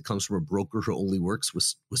because it comes from a broker who only works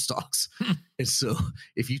with stocks. And so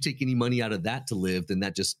if you take any money out of that to live, then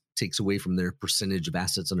that just takes away from their percentage of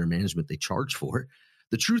assets under management they charge for.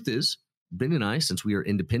 The truth is, Ben and I, since we are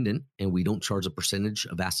independent and we don't charge a percentage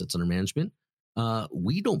of assets under management,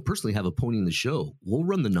 we don't personally have a pony in the show. We'll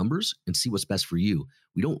run the numbers and see what's best for you.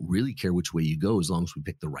 We don't really care which way you go as long as we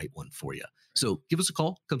pick the right one for you. So give us a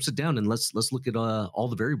call, come sit down, and let's look at all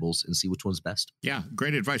the variables and see which one's best. Yeah,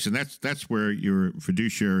 great advice. And that's where your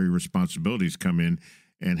fiduciary responsibilities come in,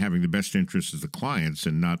 and having the best interests of the clients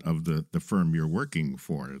and not of the firm you're working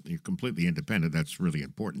for. You're completely independent. That's really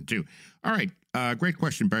important, too. All right. Great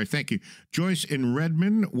question, Barry. Thank you. Joyce in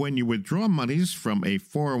Redmond, when you withdraw monies from a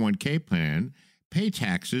 401k plan, pay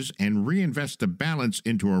taxes, and reinvest the balance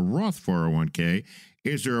into a Roth 401k,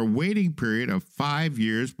 is there a waiting period of 5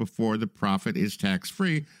 years before the profit is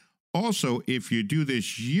tax-free? Also, if you do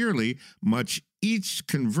this yearly, must each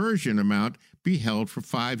conversion amount be held for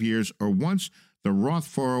 5 years, or once the Roth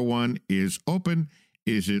 401 is open,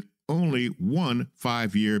 is it only 1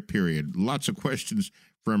 5-year period? Lots of questions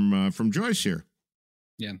from Joyce here.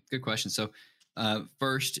 Yeah, good question. So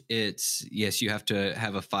first, it's yes, you have to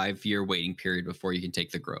have a 5-year waiting period before you can take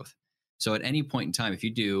the growth. So at any point in time, if you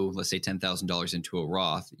do, let's say $10,000 into a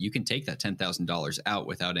Roth, you can take that $10,000 out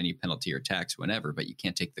without any penalty or tax whenever, but you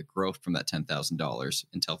can't take the growth from that $10,000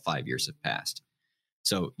 until 5 years have passed.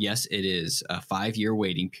 So yes, it is a 5-year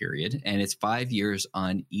waiting period, and it's 5 years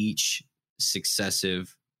on each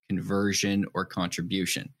successive conversion or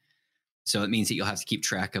contribution. So it means that you'll have to keep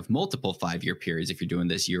track of multiple 5-year periods if you're doing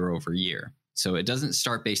this year over year. So it doesn't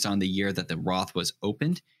start based on the year that the Roth was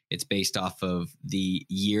opened. It's based off of the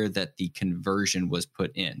year that the conversion was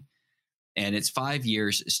put in. And it's 5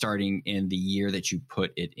 years starting in the year that you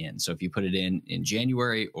put it in. So if you put it in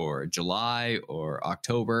January or July or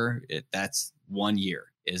October, that's 1 year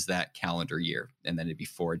is that calendar year. And then it'd be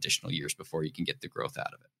 4 additional years before you can get the growth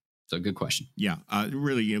out of it. So good question. Yeah,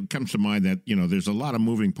 really, it comes to mind that, there's a lot of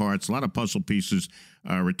moving parts, a lot of puzzle pieces.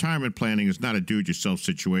 Retirement planning is not a do-it-yourself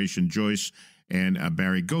situation. Joyce and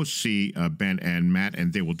Barry, go see Ben and Matt,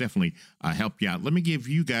 and they will definitely help you out. Let me give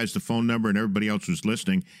you guys the phone number and everybody else who's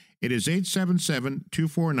listening. It is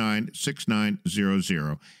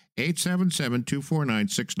 877-249-6900.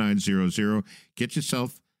 877-249-6900. Get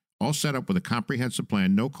yourself all set up with a comprehensive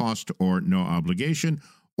plan, no cost or no obligation.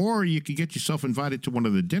 Or you can get yourself invited to one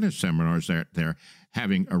of the dinner seminars that they're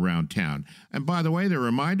having around town. And by the way, the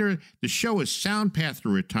reminder, the show is Sound Path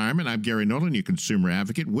Through Retirement. I'm Gary Nolan, your consumer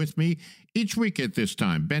advocate. With me each week at this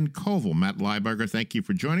time, Ben Koval, Matt Lieberger. Thank you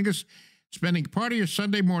for joining us. Spending part of your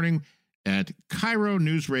Sunday morning at Cairo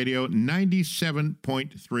News Radio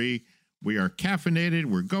 97.3. We are caffeinated.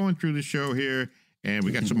 We're going through the show here, and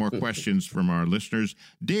we got some more questions from our listeners.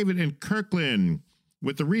 David in Kirkland.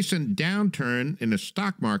 With the recent downturn in the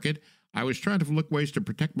stock market, I was trying to look ways to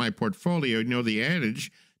protect my portfolio. The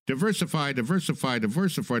adage, diversify, diversify,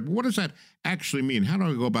 diversify. What does that actually mean? How do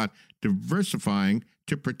I go about diversifying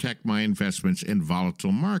to protect my investments in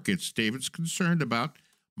volatile markets? David's concerned about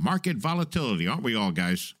market volatility. Aren't we all,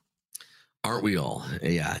 guys? Aren't we all?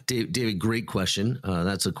 Yeah. David, great question.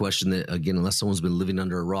 That's a question that, again, unless someone's been living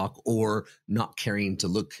under a rock or not caring to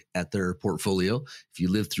look at their portfolio, if you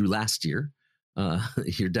lived through last year,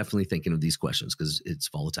 you're definitely thinking of these questions because it's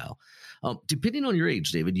volatile. Depending on your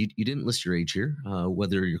age, David, you didn't list your age here,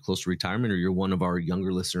 whether you're close to retirement or you're one of our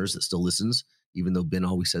younger listeners that still listens, even though Ben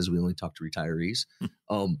always says we only talk to retirees.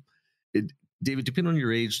 David, depending on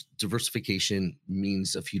your age, diversification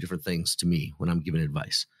means a few different things to me when I'm giving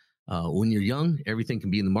advice. When you're young, everything can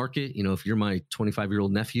be in the market. If you're my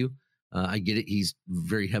 25-year-old nephew, I get it. He's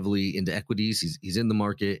very heavily into equities. He's in the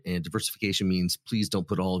market, and diversification means please don't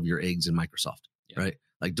put all of your eggs in Microsoft, right?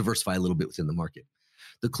 Like diversify a little bit within the market.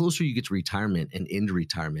 The closer you get to retirement and into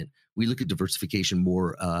retirement, we look at diversification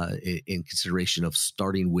more in consideration of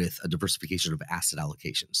starting with a diversification of asset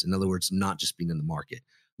allocations. In other words, not just being in the market,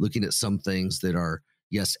 looking at some things that are,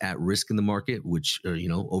 yes, at risk in the market, which,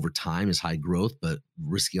 over time is high growth, but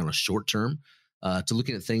risky on a short term, to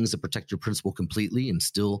looking at things that protect your principal completely and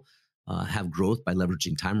still have growth by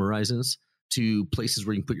leveraging time horizons, to places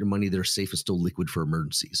where you can put your money that are safe and still liquid for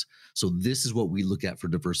emergencies. So this is what we look at for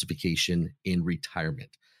diversification in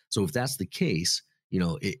retirement. So if that's the case,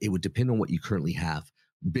 it would depend on what you currently have.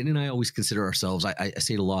 Ben and I always consider ourselves, I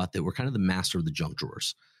say it a lot, that we're kind of the master of the junk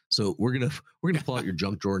drawers. So we're gonna pull out your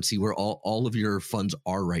junk drawer and see where all of your funds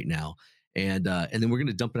are right now. And then we're going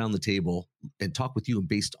to dump it on the table and talk with you, and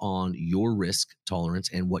based on your risk tolerance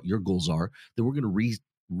and what your goals are, then we're going to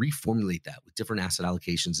reformulate that with different asset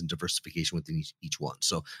allocations and diversification within each one.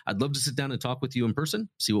 So I'd love to sit down and talk with you in person,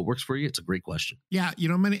 see what works for you. It's a great question. Yeah,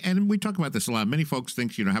 and we talk about this a lot. Many folks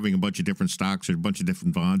think, having a bunch of different stocks or a bunch of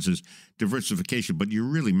different bonds is diversification, but you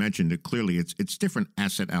really mentioned it clearly. It's different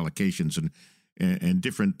asset allocations. And and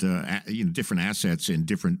different different assets in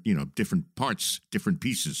different different parts, different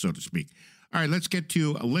pieces, so to speak. All right, let's get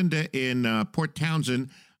to Linda in Port Townsend.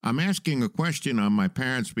 I'm asking a question on my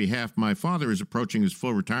parents' behalf. My father is approaching his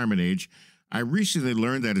full retirement age. I recently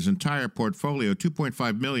learned that his entire portfolio,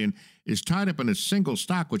 $2.5 million, is tied up in a single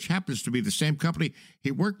stock, which happens to be the same company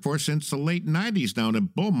he worked for since the late 90s. Now, in a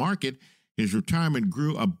bull market, his retirement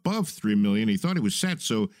grew above $3 million. He thought he was set,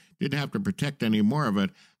 so didn't have to protect any more of it.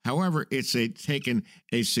 However, it's taken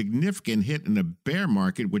a significant hit in the bear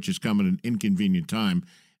market, which has come at an inconvenient time.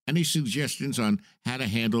 Any suggestions on how to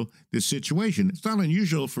handle this situation? It's not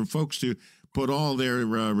unusual for folks to put all their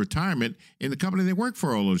retirement in the company they worked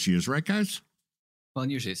for all those years, right, guys? Well,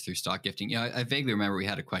 and usually it's through stock gifting. Yeah, I vaguely remember we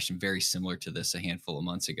had a question very similar to this a handful of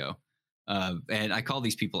months ago. And I call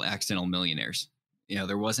these people accidental millionaires.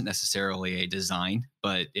 There wasn't necessarily a design,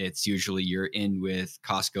 but it's usually you're in with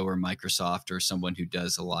Costco or Microsoft or someone who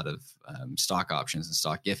does a lot of stock options and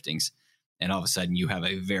stock giftings. And all of a sudden you have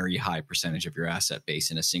a very high percentage of your asset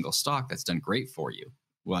base in a single stock that's done great for you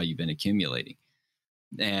while you've been accumulating.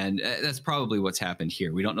 And that's probably what's happened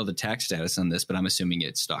here. We don't know the tax status on this, but I'm assuming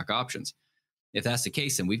it's stock options. If that's the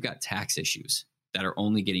case, then we've got tax issues that are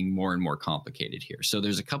only getting more and more complicated here. So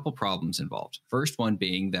there's a couple problems involved. First one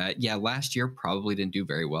being that, last year probably didn't do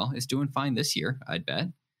very well. It's doing fine this year, I'd bet.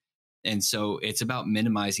 And so it's about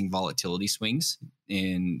minimizing volatility swings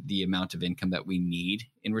in the amount of income that we need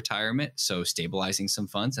in retirement. So stabilizing some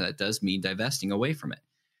funds, and that does mean divesting away from it.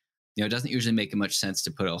 It doesn't usually make much sense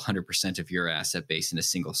to put 100% of your asset base in a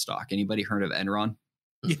single stock. Anybody heard of Enron?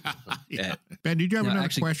 Yeah. Ben, did you have another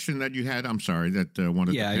question that you had? I'm sorry, that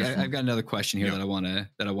wanted. Yeah, I've got another question here that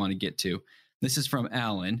I want to get to. This is from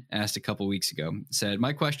Alan, asked a couple weeks ago. Said,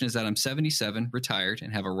 my question is that I'm 77, retired,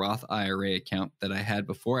 and have a Roth IRA account that I had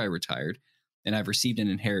before I retired, and I've received and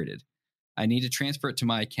inherited. I need to transfer it to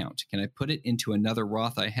my account. Can I put it into another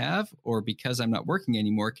Roth I have, or because I'm not working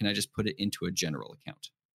anymore, can I just put it into a general account?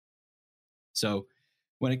 So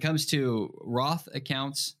when it comes to Roth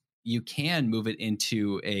accounts, you can move it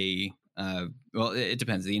into a, it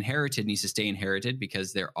depends. The inherited needs to stay inherited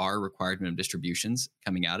because there are required minimum distributions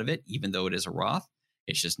coming out of it. Even though it is a Roth,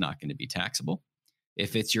 it's just not going to be taxable.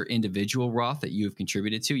 If it's your individual Roth that you've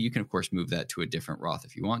contributed to, you can, of course, move that to a different Roth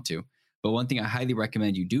if you want to. But one thing I highly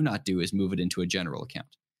recommend you do not do is move it into a general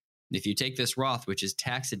account. If you take this Roth, which is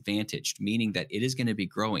tax advantaged, meaning that it is going to be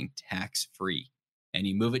growing tax-free, and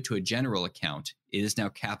you move it to a general account, it is now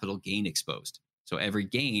capital gain exposed. So every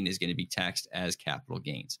gain is going to be taxed as capital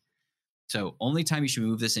gains. So only time you should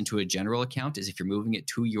move this into a general account is if you're moving it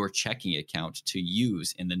to your checking account to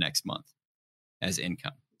use in the next month as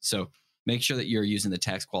income. So make sure that you're using the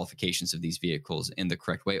tax qualifications of these vehicles in the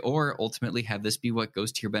correct way, or ultimately have this be what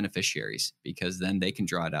goes to your beneficiaries, because then they can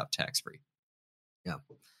draw it out tax-free. Yeah.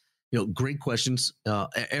 Great questions.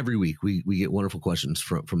 Every week we get wonderful questions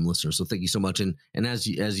from listeners. So thank you so much. And as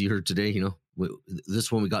you heard today, this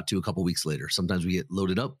one we got to a couple weeks later. Sometimes we get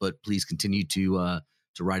loaded up, but please continue to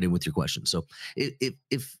write in with your questions. So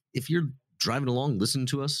if you're driving along, listening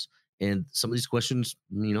to us, and some of these questions,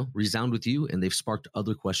 resound with you, and they've sparked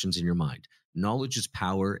other questions in your mind. Knowledge is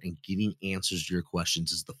power, and getting answers to your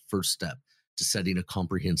questions is the first step to setting a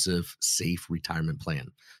comprehensive, safe retirement plan.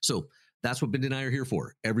 So that's what Ben and I are here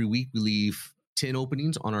for. Every week we leave 10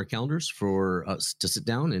 openings on our calendars for us to sit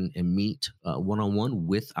down and meet one-on-one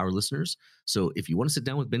with our listeners. So if you want to sit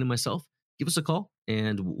down with Ben and myself, give us a call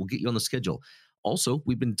and we'll get you on the schedule. Also,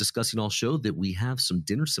 we've been discussing all show that we have some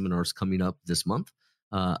dinner seminars coming up this month,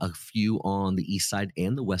 a few on the east side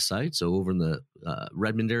and the west side. So over in the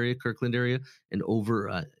Redmond area, Kirkland area, and over,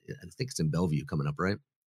 I think it's in Bellevue coming up, right?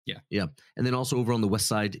 Yeah. And then also over on the west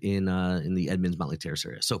side in the Edmonds Mountley Terrace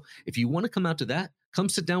area. So if you want to come out to that, come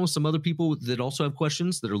sit down with some other people that also have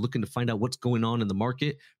questions that are looking to find out what's going on in the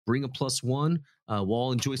market. Bring a +1. We'll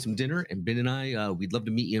all enjoy some dinner. And Ben and I, we'd love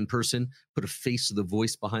to meet you in person, put a face to the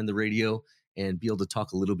voice behind the radio, and be able to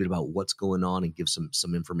talk a little bit about what's going on and give some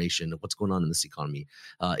information of what's going on in this economy.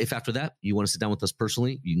 If after that you want to sit down with us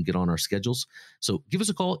personally, you can get on our schedules. So give us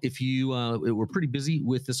a call if you we're pretty busy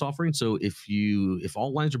with this offering. So if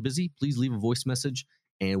all lines are busy, please leave a voice message,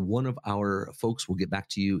 and one of our folks will get back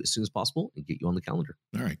to you as soon as possible and get you on the calendar.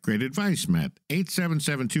 All right, great advice, Matt.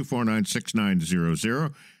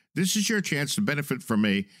 877-249-6900. This is your chance to benefit from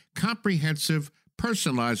a comprehensive,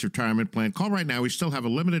 personalized retirement plan. Call right now. We still have a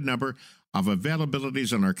limited number of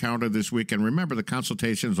availabilities on our calendar this week. And remember, the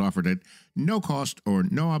consultation is offered at no cost or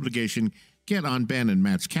no obligation. Get on Ben and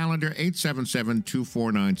Matt's calendar,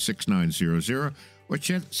 877-249-6900. or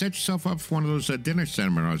set yourself up for one of those dinner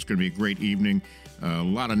seminars. It's going to be a great evening. A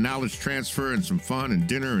lot of knowledge transfer and some fun and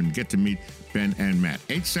dinner, and get to meet Ben and Matt.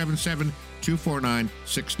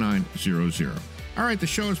 877-249-6900. All right, the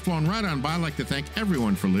show has flown right on by. I'd like to thank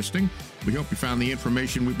everyone for listening. We hope you found the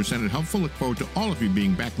information we presented helpful. Look forward to all of you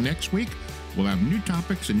being back next week. We'll have new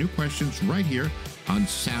topics and new questions right here on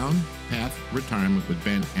Sound Path Retirement with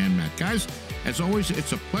Ben and Matt. Guys, as always,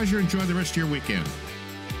 it's a pleasure. Enjoy the rest of your weekend.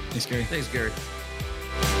 Thanks, Gary. Thanks, Gary.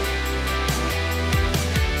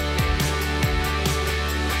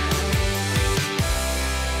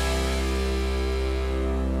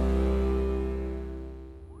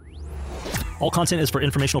 All content is for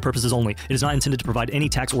informational purposes only. It is not intended to provide any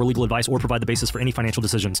tax or legal advice or provide the basis for any financial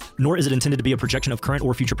decisions, nor is it intended to be a projection of current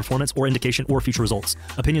or future performance or indication or future results.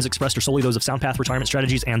 Opinions expressed are solely those of SoundPath Retirement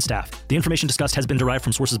Strategies and staff. The information discussed has been derived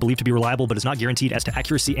from sources believed to be reliable but is not guaranteed as to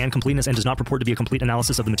accuracy and completeness and does not purport to be a complete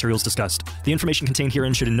analysis of the materials discussed. The information contained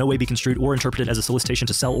herein should in no way be construed or interpreted as a solicitation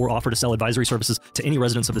to sell or offer to sell advisory services to any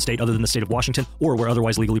residents of the state other than the state of Washington or where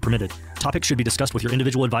otherwise legally permitted. Topics should be discussed with your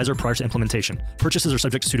individual advisor prior to implementation. Purchases are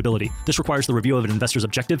subject to suitability. This requires the review of an investor's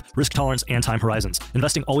objective, risk tolerance, and time horizons.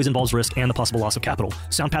 Investing always involves risk and the possible loss of capital.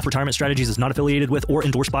 SoundPath Retirement Strategies is not affiliated with or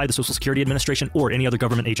endorsed by the Social Security Administration or any other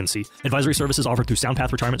government agency. Advisory services offered through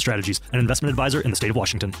SoundPath Retirement Strategies, an investment advisor in the state of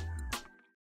Washington.